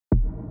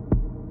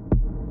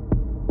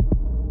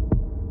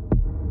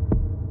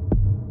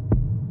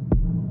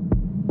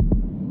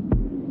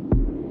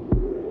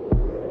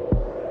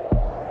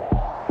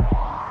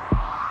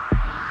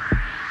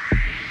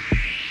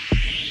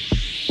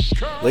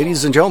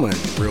Ladies and gentlemen,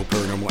 Real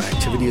Paranormal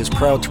Activity is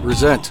proud to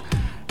present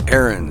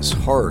Aaron's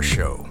Horror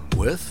Show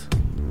with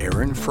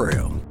Aaron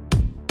Frail.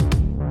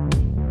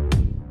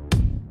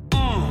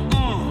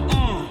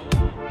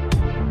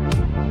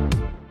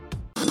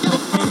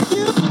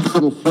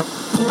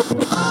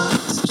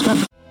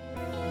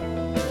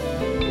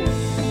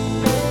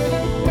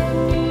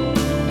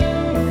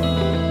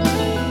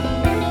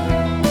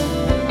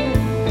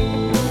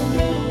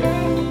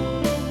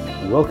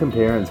 Welcome to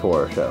Aaron's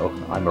Horror Show.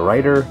 I'm a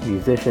writer,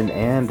 musician,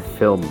 and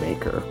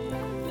filmmaker.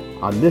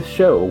 On this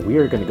show, we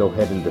are going to go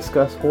ahead and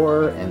discuss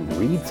horror and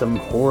read some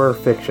horror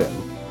fiction.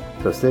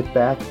 So sit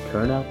back,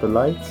 turn out the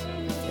lights,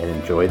 and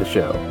enjoy the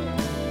show.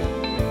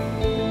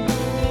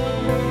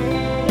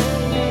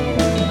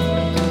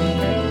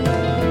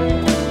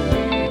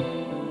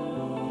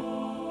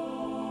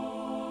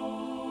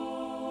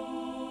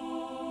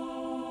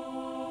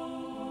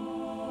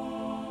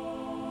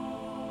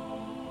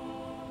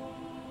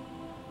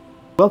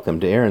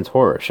 Welcome to Aaron's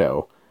Horror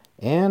Show.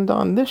 And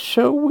on this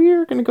show,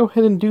 we're going to go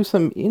ahead and do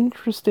some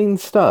interesting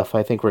stuff.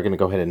 I think we're going to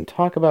go ahead and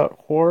talk about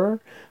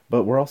horror,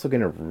 but we're also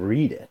going to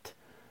read it.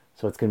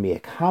 So it's going to be a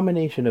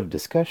combination of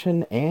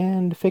discussion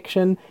and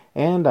fiction,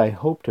 and I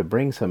hope to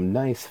bring some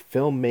nice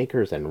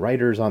filmmakers and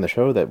writers on the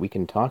show that we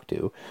can talk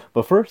to.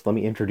 But first, let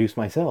me introduce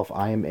myself.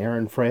 I am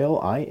Aaron Frail.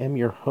 I am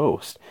your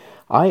host.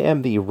 I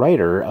am the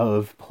writer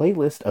of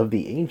Playlist of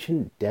the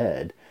Ancient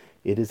Dead.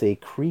 It is a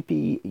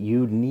creepy,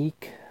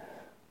 unique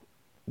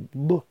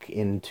look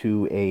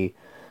into a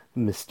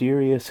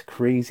mysterious,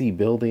 crazy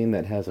building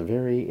that has a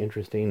very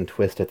interesting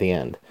twist at the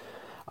end.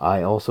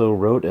 I also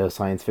wrote a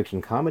science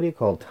fiction comedy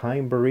called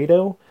Time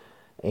Burrito,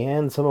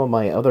 and some of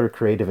my other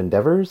creative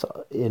endeavors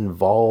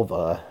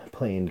involve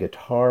playing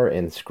guitar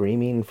and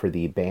screaming for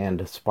the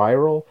band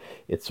Spiral.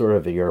 It's sort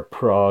of your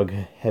prog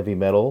heavy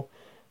metal.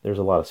 There's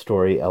a lot of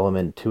story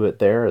element to it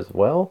there as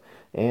well.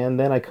 And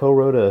then I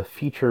co-wrote a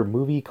feature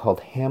movie called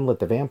Hamlet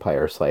the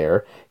Vampire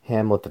Slayer.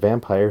 Hamlet the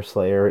Vampire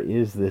Slayer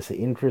is this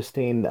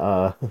interesting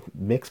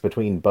mix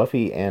between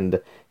Buffy and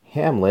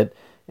Hamlet,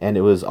 and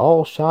it was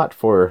all shot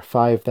for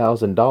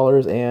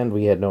 $5,000, and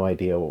we had no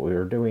idea what we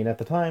were doing at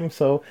the time,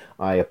 so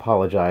I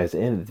apologize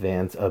in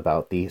advance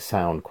about the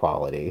sound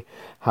quality.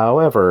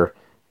 However,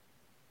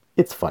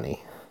 it's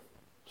funny,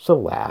 so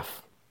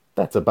laugh.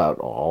 That's about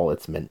all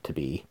it's meant to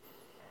be.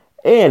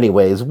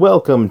 Anyways,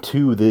 welcome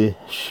to the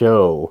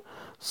show.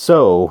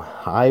 So,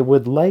 I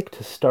would like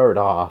to start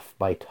off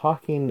by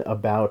talking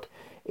about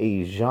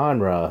a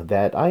genre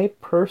that I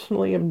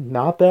personally am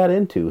not that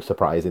into,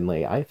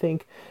 surprisingly. I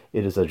think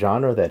it is a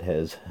genre that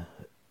has,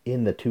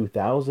 in the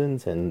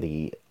 2000s and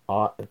the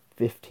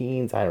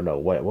 15s, I don't know,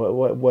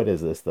 what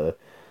is this,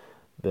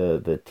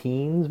 the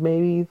teens,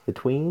 maybe? The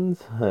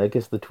tweens? I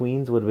guess the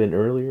tweens would have been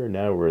earlier,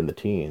 now we're in the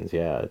teens.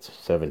 Yeah, it's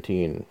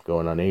 17,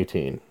 going on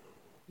 18.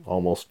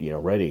 Almost,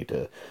 ready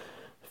to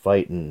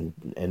fight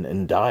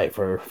and die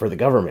for the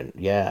government.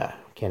 Yeah,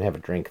 can't have a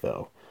drink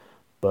though.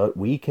 But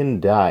we can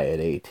die at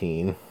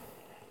 18,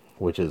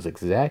 which is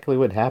exactly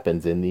what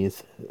happens in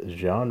these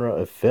genre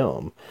of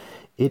film.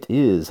 It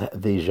is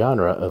the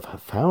genre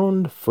of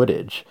found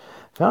footage.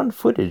 Found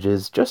footage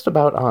is just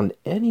about on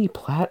any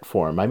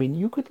platform. I mean,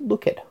 you could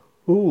look at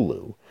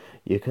Hulu,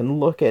 you can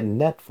look at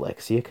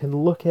Netflix, you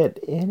can look at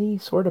any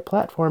sort of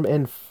platform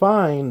and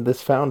find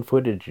this found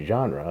footage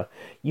genre.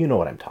 You know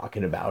what I'm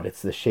talking about.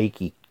 It's the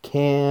shaky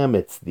cam,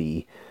 it's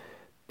the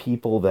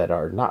people that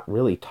are not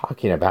really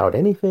talking about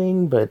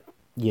anything, but,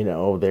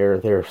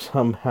 they're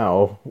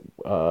somehow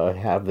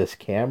have this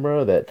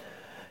camera that,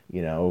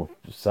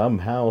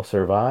 somehow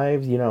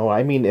survives.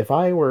 I mean, if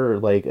I were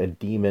like a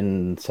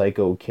demon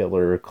psycho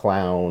killer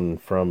clown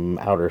from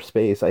outer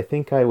space, I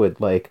think I would,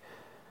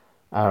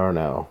 I don't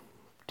know,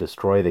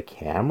 destroy the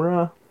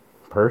camera,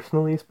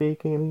 personally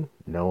speaking.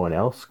 No one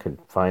else could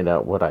find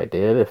out what I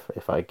did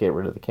if I get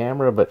rid of the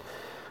camera, but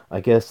I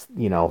guess,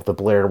 the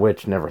Blair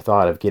Witch never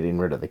thought of getting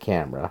rid of the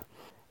camera.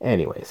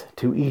 Anyways,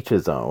 to each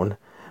his own.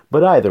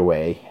 But either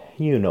way,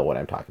 you know what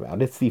I'm talking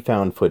about. It's the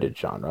found footage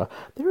genre.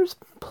 There's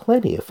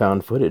plenty of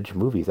found footage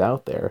movies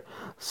out there.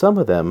 Some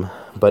of them,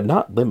 but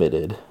not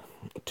limited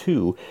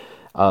to,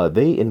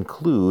 they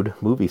include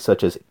movies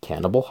such as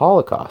Cannibal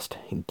Holocaust,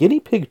 Guinea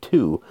Pig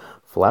 2,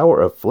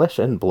 Flower of Flesh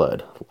and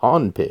Blood,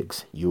 Lawn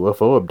Pigs,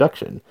 UFO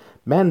Abduction,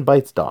 Man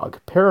Bites Dog,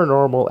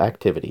 Paranormal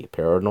Activity,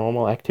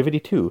 Paranormal Activity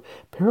 2,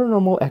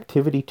 Paranormal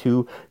Activity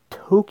 2,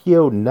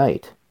 Tokyo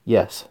Night.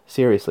 Yes,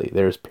 seriously,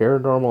 there's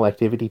Paranormal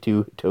Activity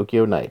 2,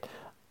 Tokyo Night.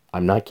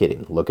 I'm not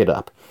kidding, look it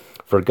up.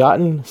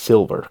 Forgotten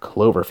Silver,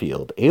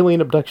 Cloverfield,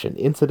 Alien Abduction,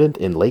 Incident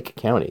in Lake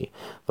County,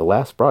 The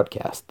Last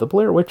Broadcast, The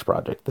Blair Witch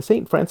Project, The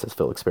St.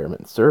 Francisville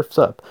Experiment, Surf's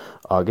Up,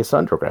 August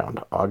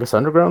Underground, August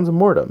Underground's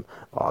Mortem,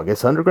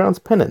 August Underground's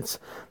Penance,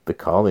 The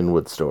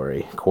Collingwood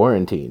Story,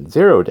 Quarantine,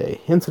 Zero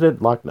Day,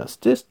 Incident Loch Ness,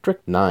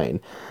 District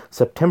 9,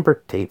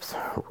 September Tapes,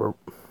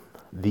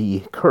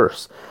 The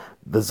Curse,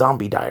 The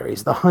Zombie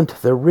Diaries, The Hunt,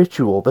 The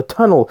Ritual, The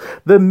Tunnel,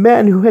 The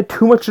Man Who Had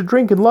Too Much to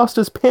Drink and Lost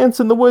His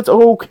Pants in the Woods.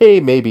 Okay,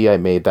 maybe I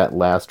made that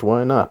last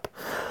one up.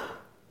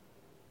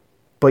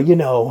 But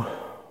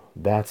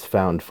that's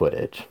found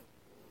footage.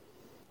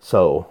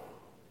 So,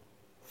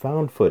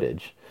 found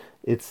footage.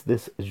 It's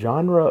this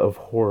genre of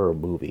horror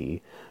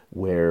movie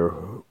where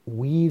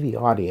we, the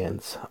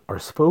audience, are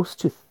supposed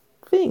to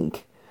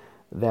think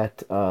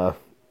that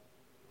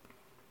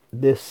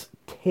this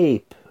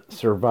tape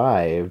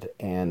survived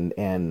and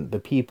the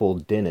people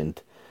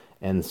didn't,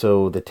 and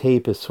so the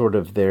tape is sort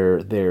of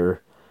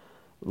their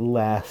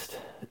last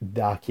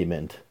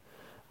document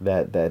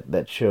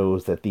that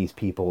shows that these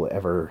people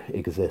ever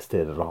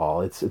existed at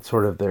all. It's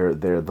sort of their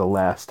the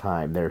last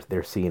time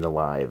they're seen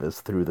alive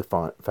is through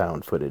the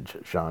found footage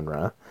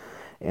genre,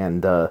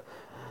 and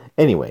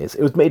anyways,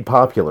 it was made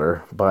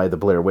popular by the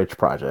Blair Witch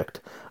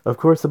Project. Of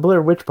course, the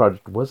Blair Witch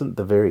Project wasn't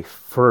the very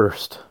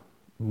first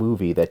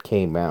movie that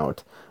came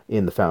out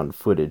in the found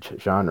footage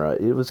genre.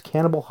 It was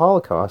Cannibal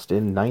Holocaust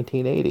in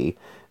 1980.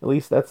 At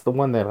least that's the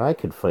one that I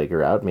could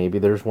figure out. Maybe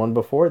there's one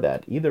before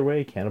that. Either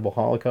way, Cannibal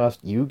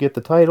Holocaust, you get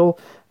the title.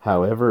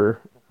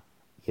 However,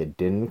 you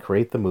didn't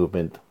create the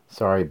movement.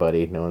 Sorry,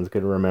 buddy. No one's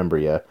going to remember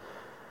you.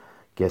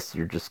 Guess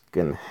you're just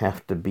going to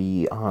have to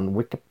be on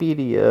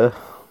Wikipedia.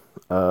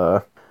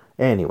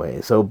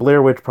 Anyway, so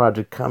Blair Witch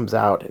Project comes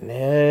out and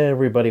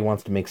everybody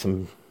wants to make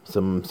some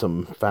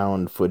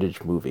found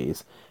footage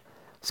movies.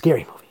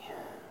 Scary movie.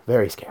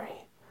 Very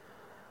scary.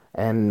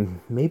 And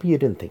maybe you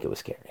didn't think it was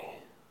scary.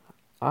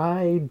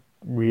 I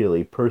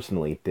really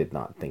personally did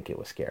not think it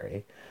was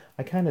scary.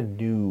 I kind of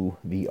knew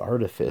the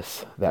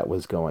artifice that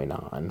was going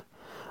on.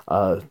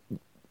 Uh,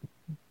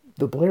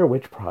 the Blair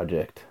Witch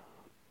Project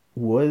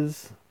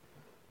was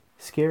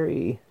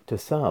scary to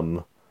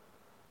some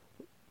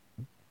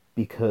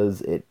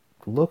because it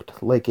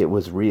looked like it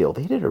was real.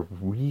 They did a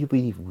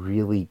really,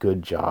 really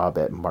good job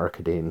at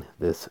marketing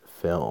this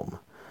film.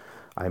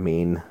 I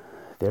mean,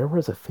 there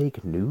was a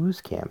fake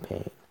news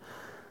campaign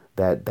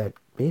that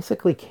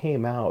basically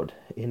came out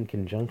in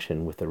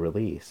conjunction with the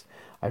release.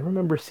 I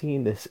remember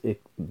seeing this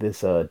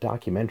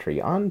documentary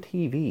on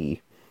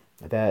TV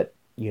that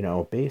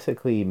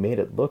basically made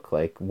it look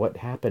like what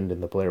happened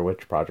in the Blair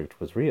Witch Project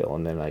was real.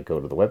 And then I go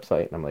to the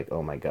website and I'm like,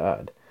 oh my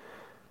god,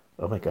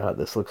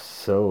 this looks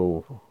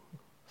so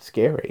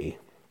scary.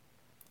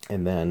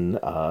 And then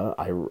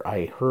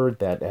I heard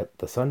that at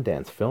the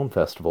Sundance Film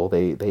Festival,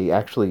 they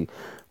actually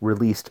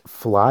released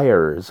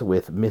flyers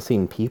with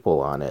missing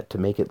people on it to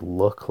make it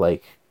look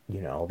like,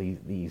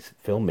 these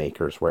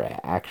filmmakers were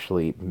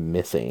actually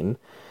missing.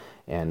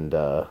 And,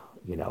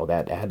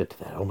 that added to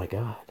that. Oh my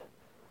God,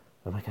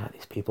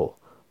 these people,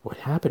 what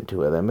happened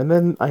to them? And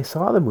then I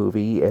saw the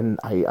movie and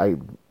I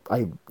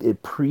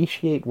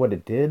appreciate what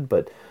it did,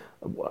 but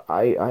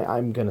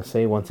I'm gonna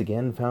say once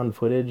again, found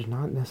footage,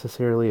 not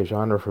necessarily a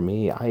genre for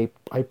me. I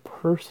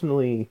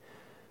personally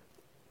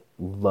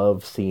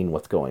love seeing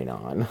what's going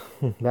on.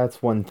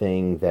 That's one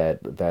thing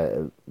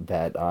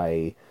that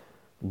I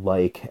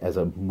like as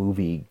a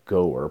movie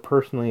goer.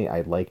 Personally,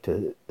 I like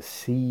to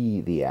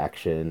see the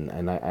action,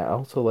 and I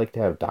also like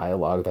to have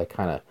dialogue that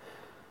kind of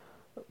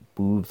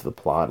moves the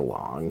plot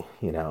along.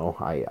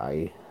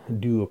 I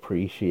do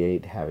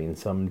appreciate having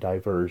some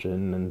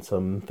diversion and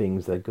some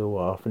things that go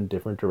off in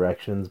different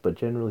directions, but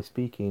generally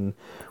speaking,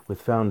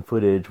 with found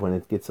footage, when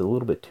it gets a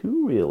little bit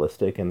too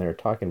realistic and they're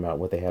talking about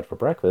what they had for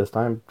breakfast,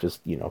 I'm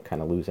just,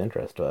 kind of lose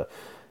interest. The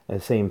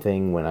same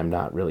thing when I'm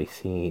not really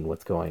seeing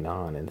what's going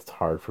on and it's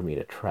hard for me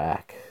to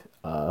track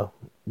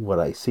what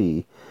I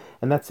see.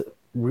 And that's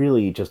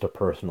really just a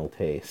personal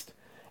taste.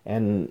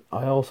 And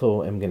I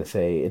also am going to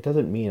say it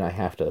doesn't mean I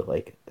have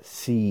to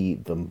see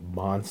the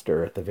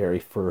monster at the very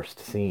first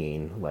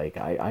scene.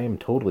 I am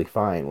totally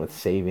fine with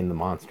saving the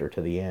monster to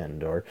the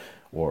end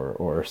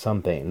or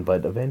something,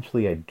 but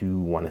eventually I do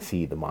want to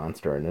see the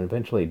monster, and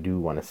eventually I do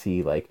want to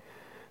see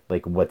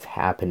what's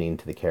happening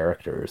to the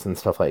characters and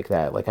stuff like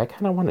that. I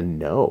kind of want to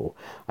know.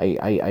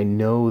 I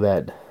know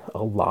that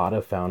a lot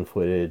of found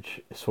footage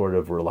sort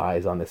of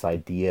relies on this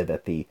idea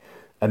that the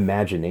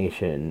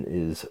imagination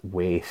is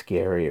way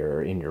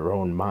scarier in your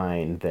own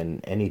mind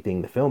than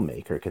anything the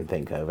filmmaker can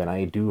think of, and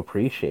I do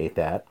appreciate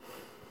that.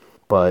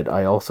 But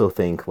I also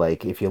think,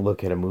 if you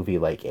look at a movie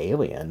like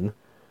Alien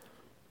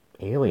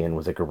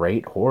was a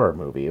great horror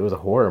movie. It was a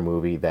horror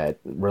movie that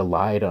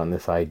relied on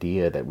this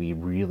idea that we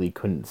really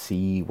couldn't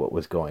see what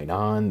was going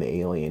on. The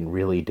alien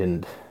really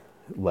didn't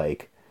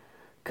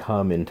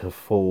come into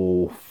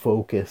full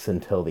focus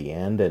until the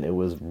end, and it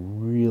was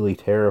really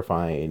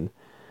terrifying.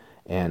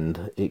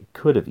 And it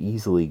could have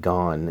easily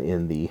gone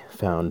in the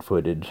found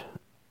footage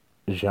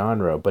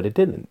genre, but it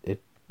didn't.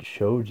 It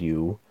showed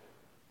you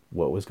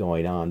what was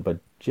going on, but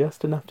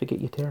just enough to get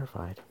you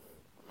terrified.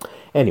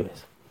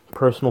 Anyways,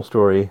 personal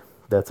story.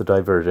 That's a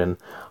diversion.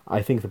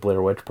 I think the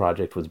Blair Witch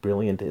Project was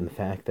brilliant in the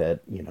fact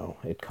that,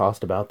 it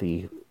cost about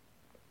I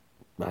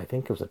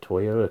think it was a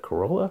Toyota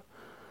Corolla.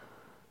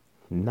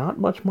 Not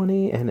much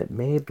money, and it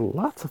made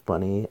lots of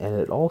money, and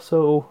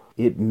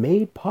it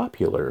made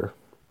popular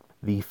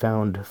the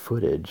found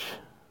footage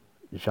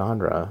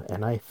genre,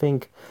 and I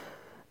think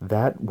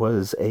that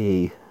was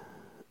a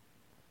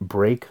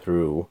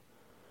breakthrough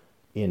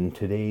in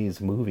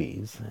today's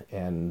movies.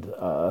 And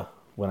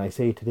when I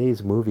say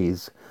today's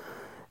movies,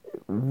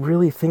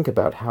 really think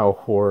about how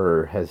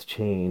horror has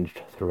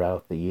changed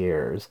throughout the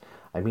years.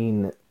 I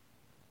mean,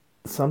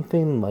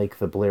 something like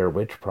the Blair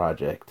Witch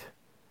Project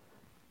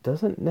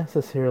doesn't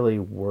necessarily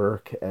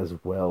work as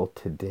well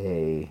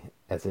today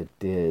as it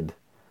did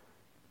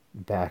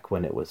back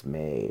when it was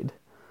made.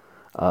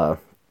 Uh,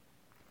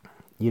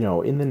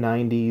 in the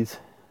 90s,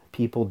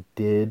 people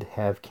did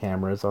have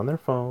cameras on their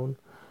phone.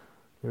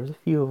 There's a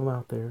few of them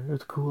out there.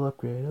 It's a cool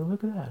upgrade. Oh,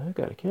 look at that. I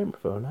got a camera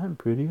phone. I'm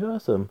pretty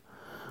awesome.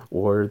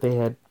 Or they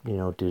had,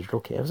 digital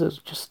cameras. It was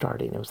just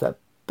starting. It was at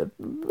the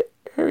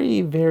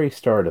very, very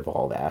start of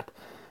all that.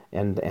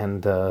 And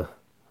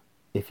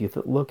if you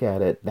look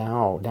at it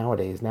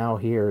nowadays, now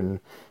here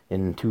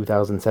in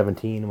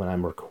 2017, when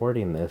I'm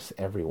recording this,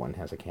 everyone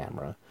has a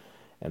camera.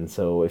 And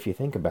so if you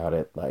think about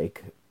it,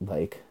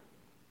 like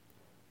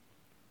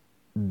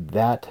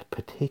that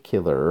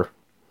particular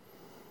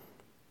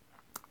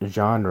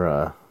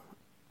genre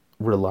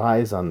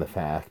relies on the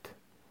fact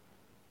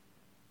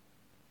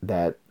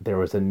that there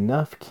was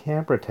enough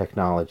camera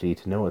technology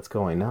to know what's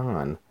going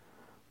on,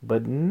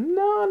 but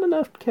not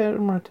enough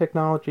camera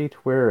technology to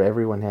where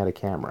everyone had a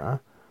camera.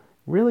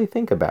 Really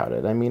think about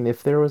it. I mean,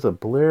 if there was a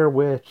Blair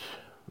Witch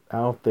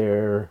out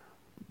there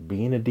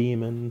being a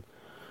demon,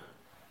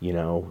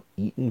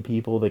 eating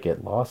people that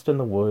get lost in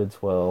the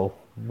woods, well,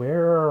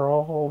 where are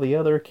all the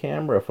other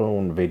camera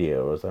phone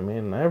videos? I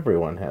mean,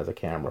 everyone has a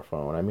camera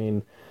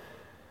phone.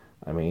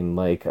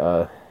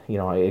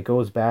 It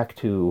goes back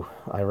to,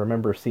 I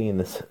remember seeing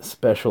this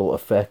special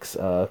effects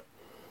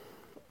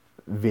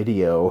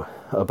video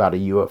about a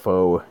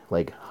UFO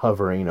like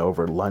hovering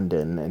over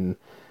London, and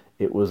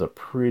it was a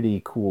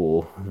pretty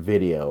cool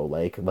video.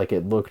 Like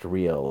it looked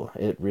real.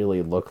 It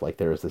really looked like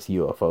there was this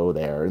UFO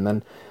there. And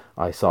then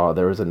I saw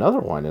there was another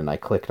one, and I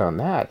clicked on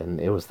that, and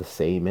it was the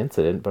same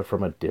incident but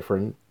from a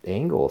different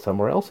angle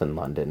somewhere else in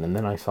London. And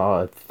then I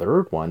saw a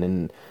third one,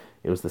 and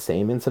it was the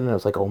same incident. I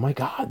was like, oh my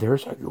god,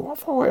 there's a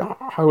UFO.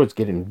 I was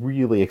getting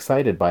really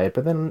excited by it,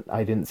 but then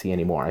I didn't see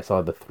any more. I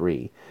saw the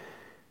three.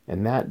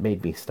 And that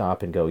made me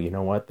stop and go, you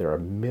know what? There are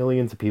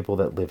millions of people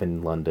that live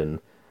in London.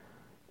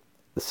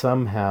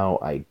 Somehow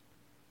I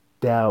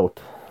doubt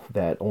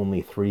that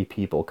only three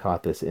people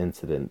caught this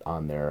incident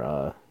on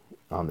their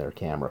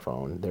camera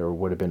phone. There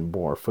would have been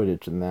more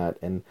footage than that,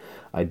 and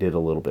I did a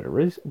little bit of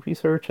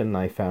research, and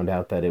I found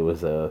out that it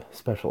was a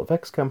special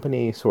effects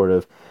company sort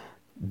of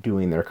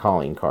doing their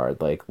calling card,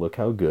 like, look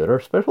how good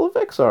our special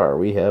effects are.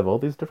 We have all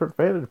these different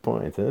vantage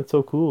points, and it's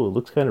so cool. It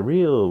looks kind of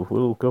real.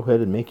 We'll go ahead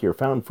and make your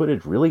found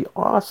footage really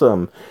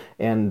awesome.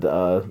 And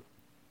that's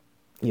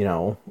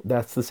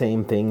the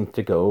same thing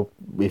to go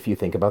if you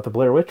think about the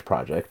Blair Witch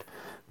Project.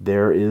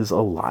 There is a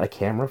lot of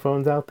camera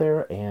phones out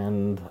there,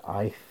 and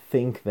I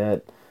think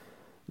that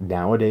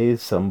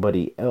nowadays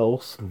somebody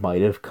else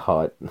might have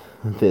caught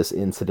this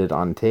incident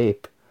on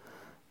tape.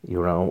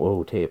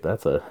 Tape,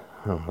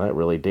 that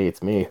really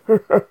dates me.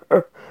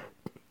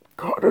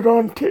 Caught it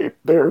on tape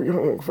there,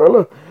 young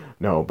fella.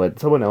 No, but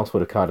someone else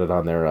would have caught it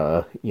on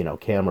their,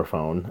 camera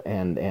phone,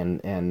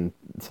 and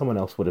someone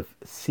else would have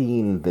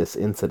seen this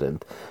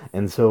incident.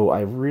 And so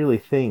I really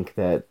think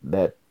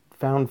that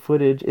found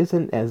footage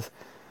isn't as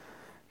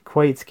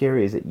quite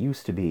scary as it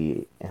used to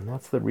be, and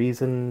that's the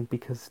reason,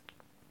 because,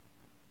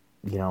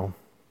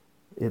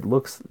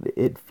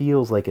 it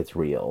feels like it's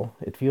real.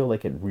 It feels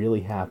like it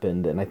really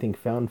happened, and I think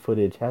found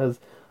footage has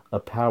a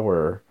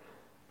power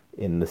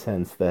in the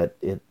sense that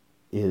it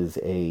is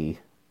a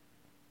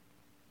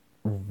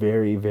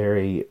very,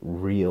 very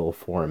real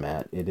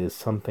format. It is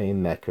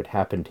something that could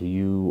happen to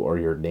you or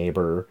your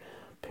neighbor.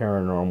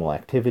 Paranormal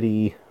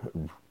Activity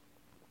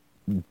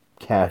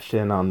cashed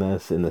in on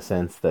this in the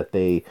sense that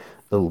they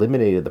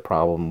eliminated the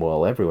problem,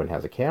 well, everyone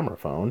has a camera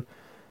phone,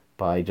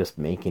 by just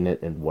making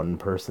it in one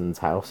person's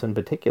house in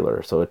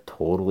particular. So it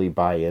totally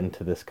buy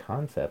into this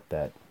concept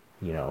that,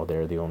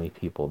 they're the only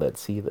people that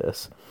see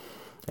this.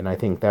 And I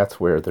think that's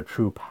where the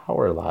true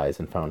power lies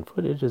in found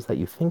footage, is that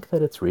you think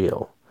that it's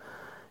real.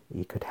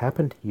 It could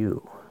happen to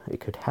you. It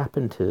could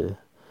happen to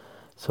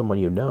someone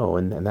you know,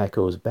 and that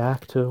goes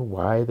back to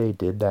why they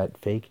did that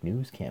fake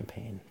news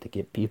campaign, to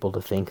get people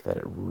to think that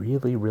it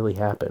really, really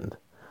happened.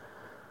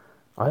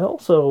 I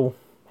also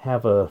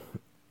have a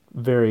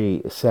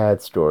very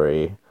sad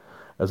story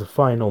as a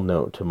final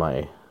note to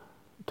my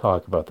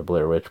talk about the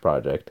Blair Witch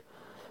Project.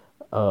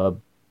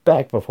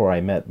 Back before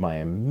I met my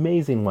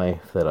amazing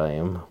wife that I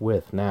am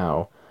with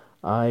now,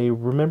 I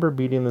remember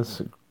meeting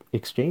this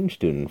exchange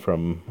student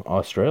from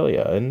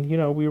Australia, and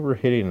we were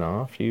hitting it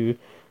off. She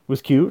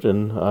was cute,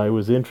 and I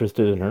was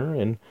interested in her,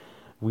 and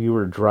we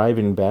were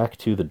driving back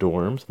to the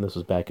dorms, and this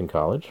was back in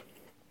college,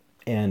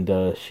 and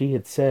she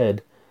had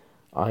said,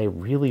 I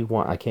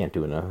can't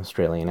do an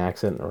Australian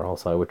accent, or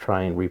else I would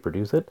try and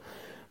reproduce it,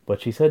 but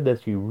she said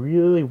that she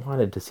really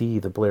wanted to see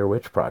the Blair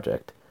Witch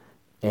Project,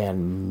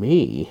 and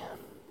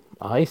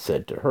I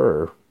said to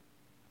her,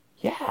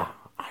 yeah,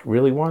 I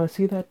really want to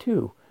see that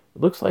too.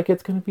 It looks like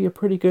it's going to be a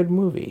pretty good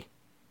movie.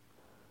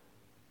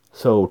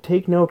 So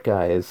take note,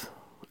 guys.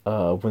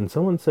 When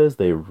someone says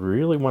they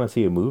really want to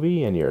see a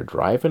movie and you're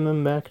driving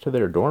them back to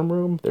their dorm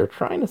room, they're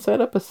trying to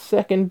set up a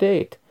second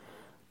date.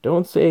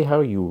 Don't say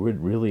how you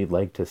would really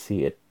like to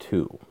see it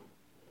too.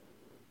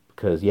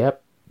 Because,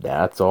 yep,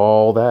 that's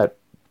all that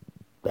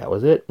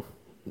was it.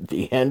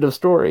 The end of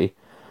story.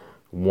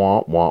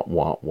 Wah, wah,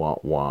 wah, wah,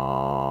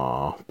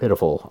 wah.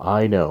 Pitiful,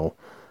 I know.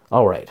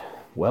 All right,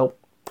 well,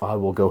 I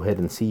will go ahead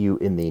and see you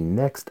in the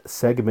next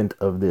segment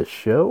of this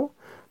show.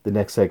 The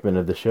next segment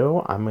of the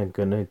show, I'm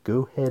going to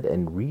go ahead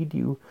and read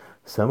you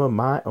some of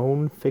my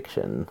own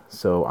fiction.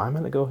 So I'm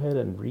going to go ahead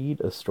and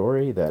read a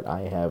story that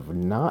I have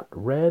not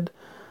read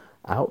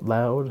out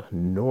loud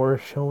nor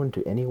shown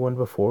to anyone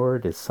before.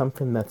 It is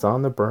something that's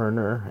on the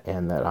burner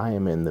and that I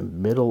am in the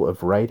middle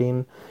of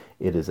writing.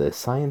 It is a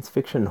science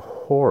fiction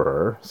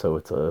horror, so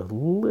it's a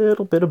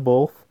little bit of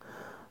both.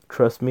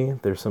 Trust me,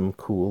 there's some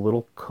cool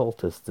little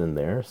cultists in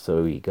there,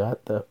 so you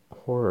got the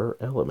horror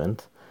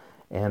element.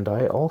 And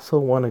I also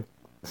want to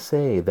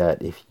say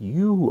that if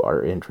you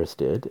are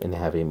interested in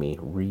having me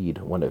read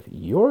one of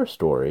your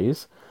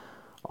stories,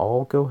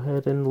 I'll go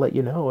ahead and let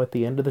you know at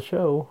the end of the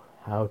show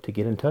how to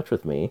get in touch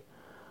with me.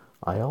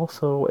 I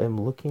also am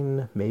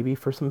looking maybe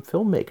for some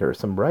filmmakers,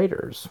 some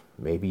writers.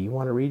 Maybe you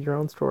want to read your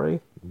own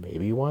story.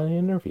 Maybe you want an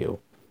interview.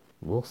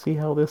 We'll see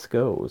how this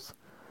goes.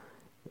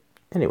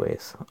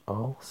 Anyways,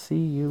 I'll see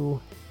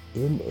you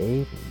in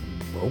a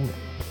moment.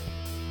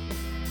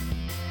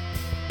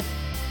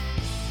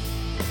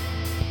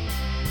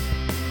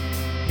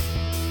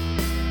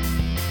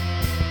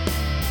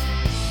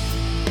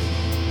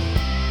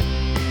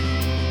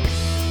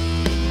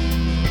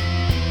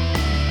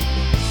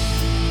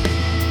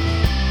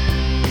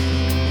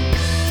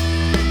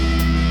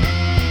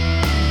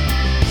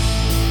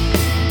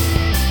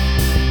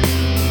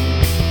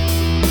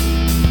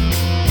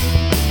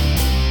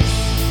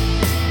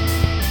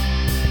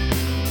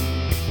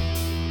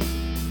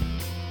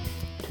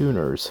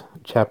 Tuners,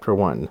 Chapter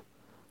 1,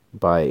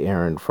 by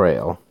Aaron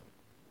Frail.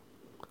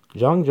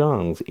 Zhang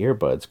Zhang's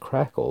earbuds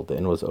crackled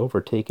and was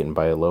overtaken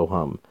by a low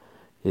hum,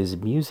 his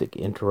music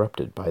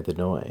interrupted by the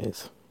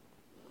noise.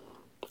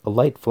 A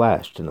light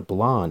flashed, and a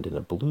blonde in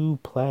a blue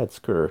plaid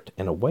skirt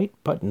and a white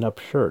button-up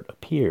shirt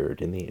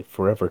appeared in the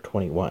Forever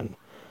 21.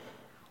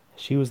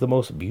 She was the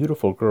most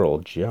beautiful girl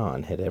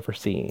John had ever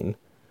seen.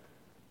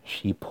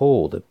 She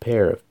pulled a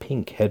pair of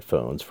pink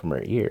headphones from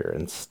her ear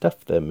and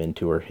stuffed them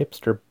into her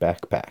hipster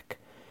backpack.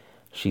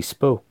 She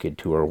spoke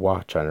into her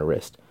watch on her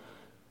wrist.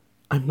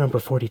 "I'm number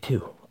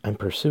 42.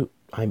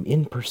 I'm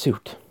in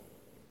pursuit."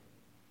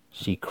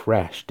 She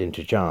crashed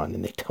into John,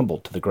 and they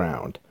tumbled to the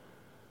ground.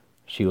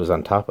 She was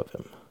on top of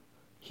him.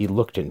 He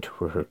looked into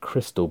her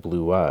crystal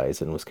blue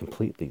eyes and was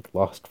completely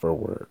lost for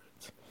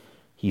words.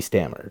 He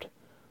stammered.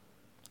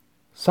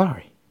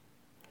 "Sorry,"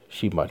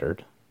 she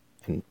muttered,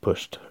 and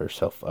pushed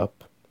herself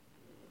up.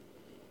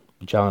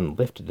 John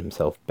lifted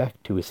himself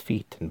back to his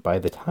feet, and by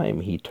the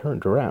time he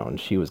turned around,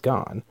 she was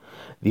gone.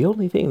 The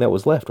only thing that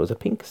was left was a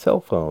pink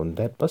cell phone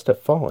that must have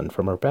fallen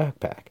from her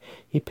backpack.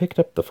 He picked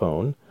up the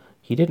phone.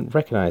 He didn't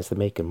recognize the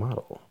make and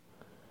model.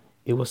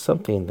 It was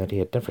something that he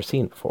had never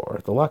seen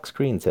before. The lock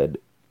screen said,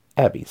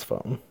 "Abby's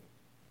phone."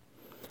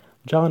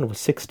 John was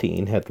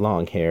 16, had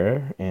long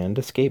hair and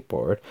a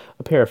skateboard.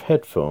 A pair of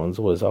headphones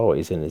was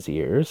always in his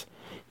ears.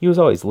 He was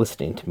always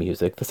listening to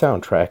music. The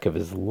soundtrack of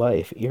his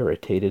life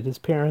irritated his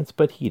parents,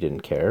 but he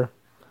didn't care.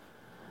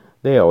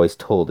 They always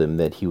told him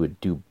that he would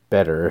do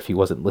better if he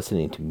wasn't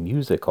listening to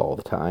music all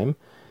the time.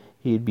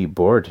 He'd be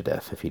bored to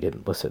death if he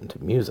didn't listen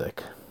to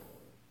music.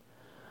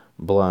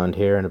 Blonde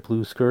hair and a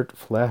blue skirt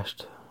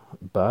flashed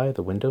by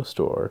the window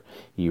store.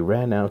 He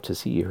ran out to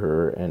see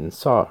her and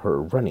saw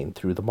her running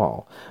through the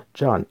mall.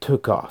 John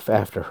took off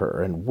after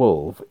her and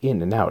wove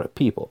in and out of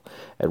people.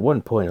 At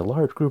one point, a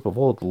large group of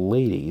old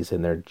ladies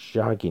in their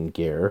jogging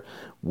gear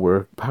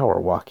were power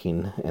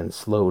walking and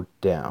slowed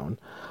down.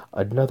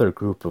 Another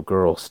group of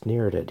girls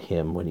sneered at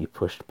him when he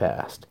pushed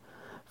past.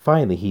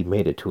 Finally, he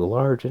made it to a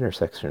large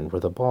intersection where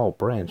the mall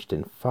branched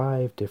in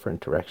 5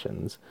 different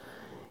directions.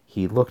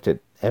 He looked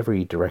at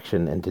every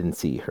direction and didn't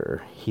see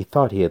her. He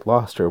thought he had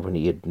lost her when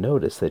he had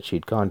noticed that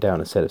she'd gone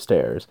down a set of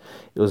stairs.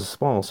 It was a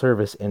small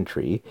service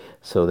entry,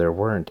 so there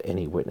weren't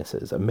any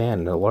witnesses. A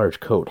man in a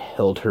large coat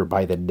held her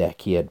by the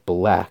neck. He had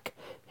black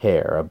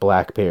hair, a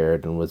black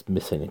beard, and was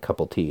missing a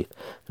couple teeth.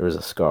 There was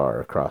a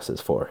scar across his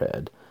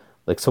forehead,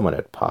 like someone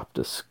had popped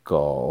a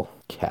skull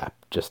cap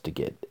just to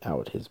get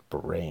out his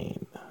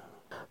brain.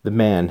 The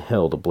man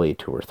held a blade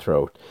to her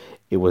throat.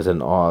 It was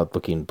an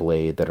odd-looking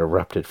blade that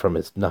erupted from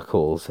his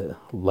knuckles,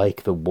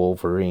 like the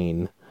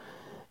Wolverine,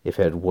 if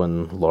it had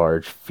one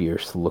large,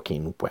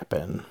 fierce-looking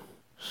weapon.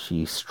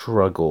 She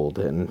struggled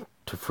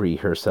to free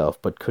herself,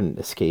 but couldn't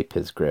escape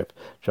his grip.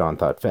 John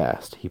thought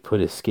fast. He put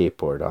his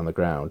skateboard on the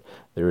ground.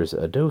 There was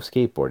a No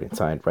Skateboarding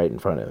sign right in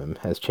front of him.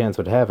 As chance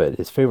would have it,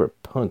 his favorite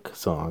punk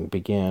song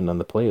began on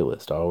the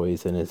playlist,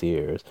 always in his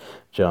ears.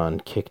 John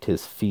kicked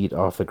his feet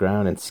off the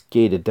ground and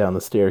skated down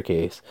the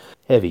staircase.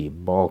 Heavy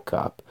mall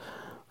cop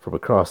from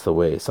across the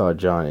way saw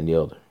John and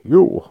yelled,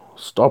 "You,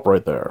 stop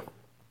right there."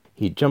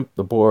 He jumped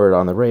the board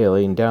on the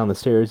railing, down the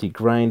stairs, he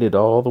grinded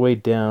all the way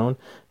down,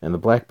 and the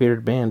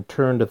black-bearded man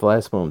turned at the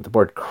last moment. The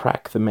board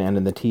cracked the man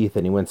in the teeth,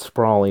 and he went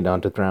sprawling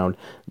onto the ground,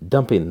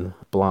 dumping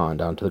the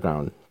blonde onto the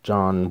ground.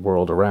 John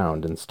whirled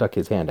around and stuck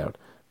his hand out.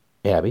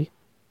 "Abby?"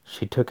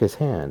 She took his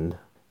hand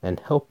and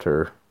helped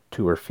her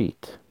to her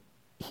feet.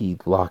 He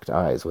locked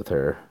eyes with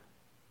her.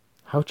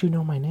 "How'd you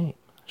know my name?"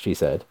 she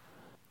said.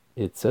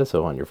 "It says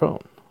so on your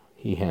phone."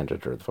 He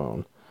handed her the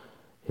phone.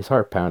 His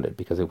heart pounded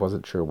because he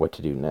wasn't sure what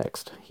to do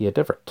next. He had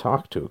never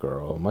talked to a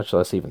girl, much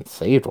less even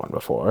saved one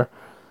before.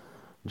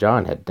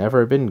 John had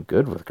never been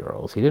good with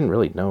girls. He didn't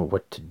really know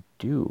what to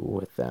do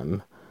with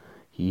them.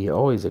 He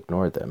always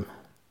ignored them.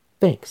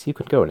 "Thanks, you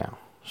can go now,"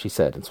 she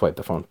said and swiped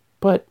the phone.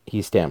 "But,"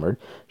 he stammered.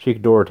 She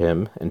ignored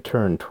him and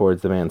turned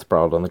towards the man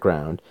sprawled on the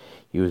ground.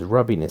 He was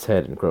rubbing his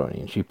head and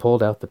groaning. She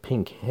pulled out the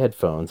pink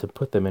headphones and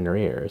put them in her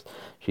ears.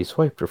 She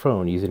swiped her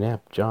phone using an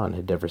app John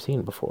had never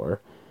seen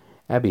before.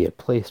 Abby had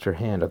placed her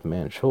hand on the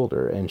man's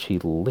shoulder, and she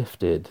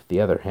lifted the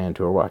other hand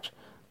to her watch.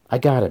 "I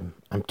got him.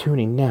 I'm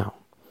tuning now."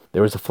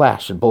 There was a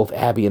flash, and both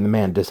Abby and the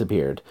man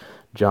disappeared.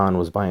 John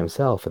was by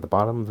himself at the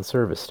bottom of the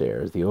service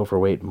stairs. The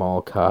overweight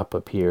mall cop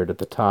appeared at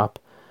the top.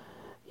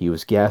 He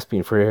was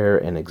gasping for air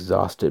and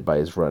exhausted by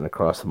his run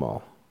across the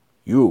mall.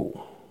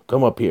 "You,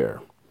 come up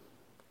here,"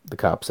 the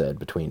cop said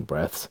between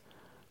breaths.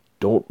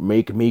 "Don't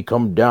make me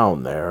come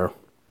down there."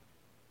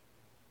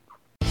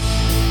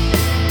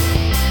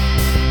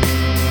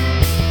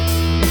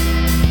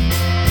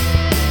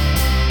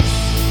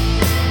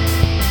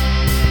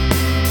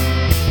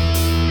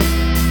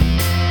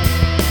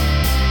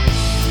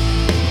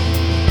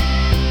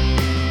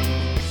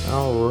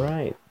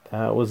 Alright,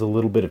 that was a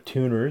little bit of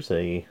Tuners,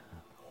 a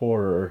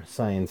horror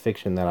science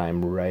fiction that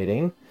I'm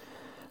writing.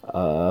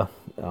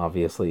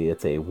 Obviously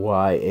it's a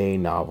YA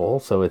novel,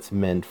 so it's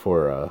meant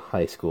for a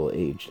high school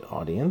aged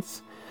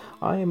audience.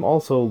 I am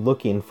also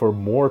looking for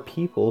more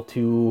people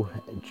to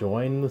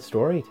join the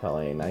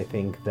storytelling. I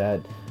think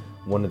that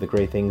one of the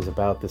great things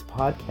about this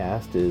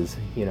podcast is,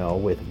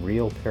 with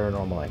real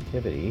paranormal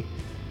activity,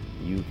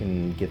 you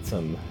can get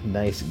some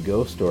nice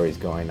ghost stories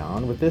going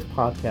on. With this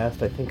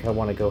podcast, I think I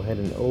want to go ahead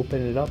and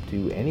open it up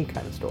to any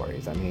kind of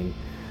stories. I mean,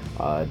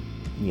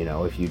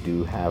 if you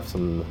do have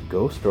some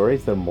ghost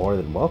stories, they're more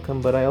than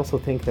welcome, but I also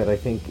think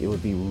it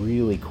would be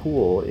really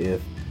cool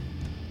if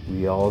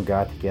we all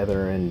got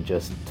together and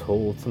just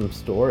told some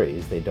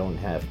stories. They don't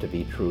have to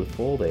be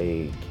truthful.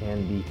 They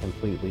can be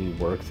completely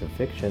works of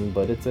fiction,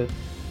 but it's a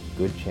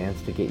good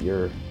chance to get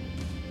your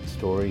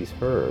stories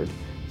heard.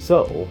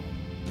 So,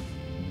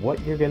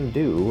 what you're going to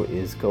do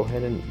is go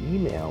ahead and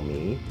email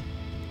me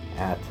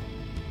at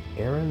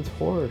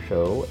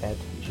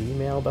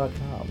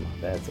aaronshorrorshow@gmail.com.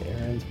 That's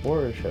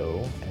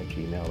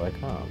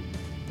aaronshorrorshow@gmail.com.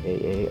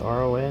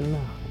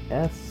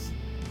 AARONS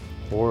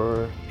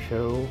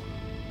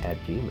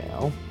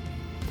horrorshow@gmail.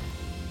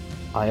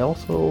 I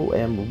also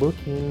am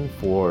looking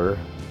for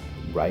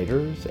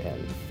writers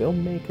and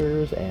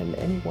filmmakers and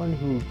anyone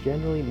who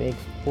generally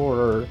makes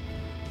horror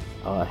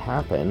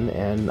happen,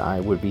 and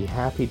I would be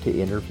happy to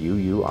interview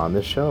you on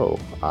the show.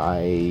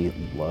 I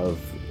love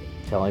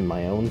telling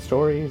my own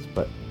stories,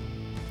 but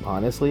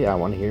honestly, I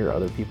want to hear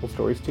other people's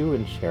stories too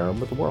and share them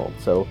with the world.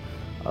 So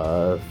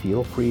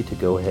feel free to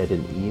go ahead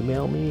and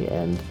email me,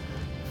 and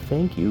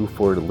thank you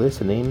for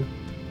listening.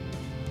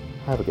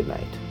 Have a good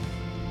night.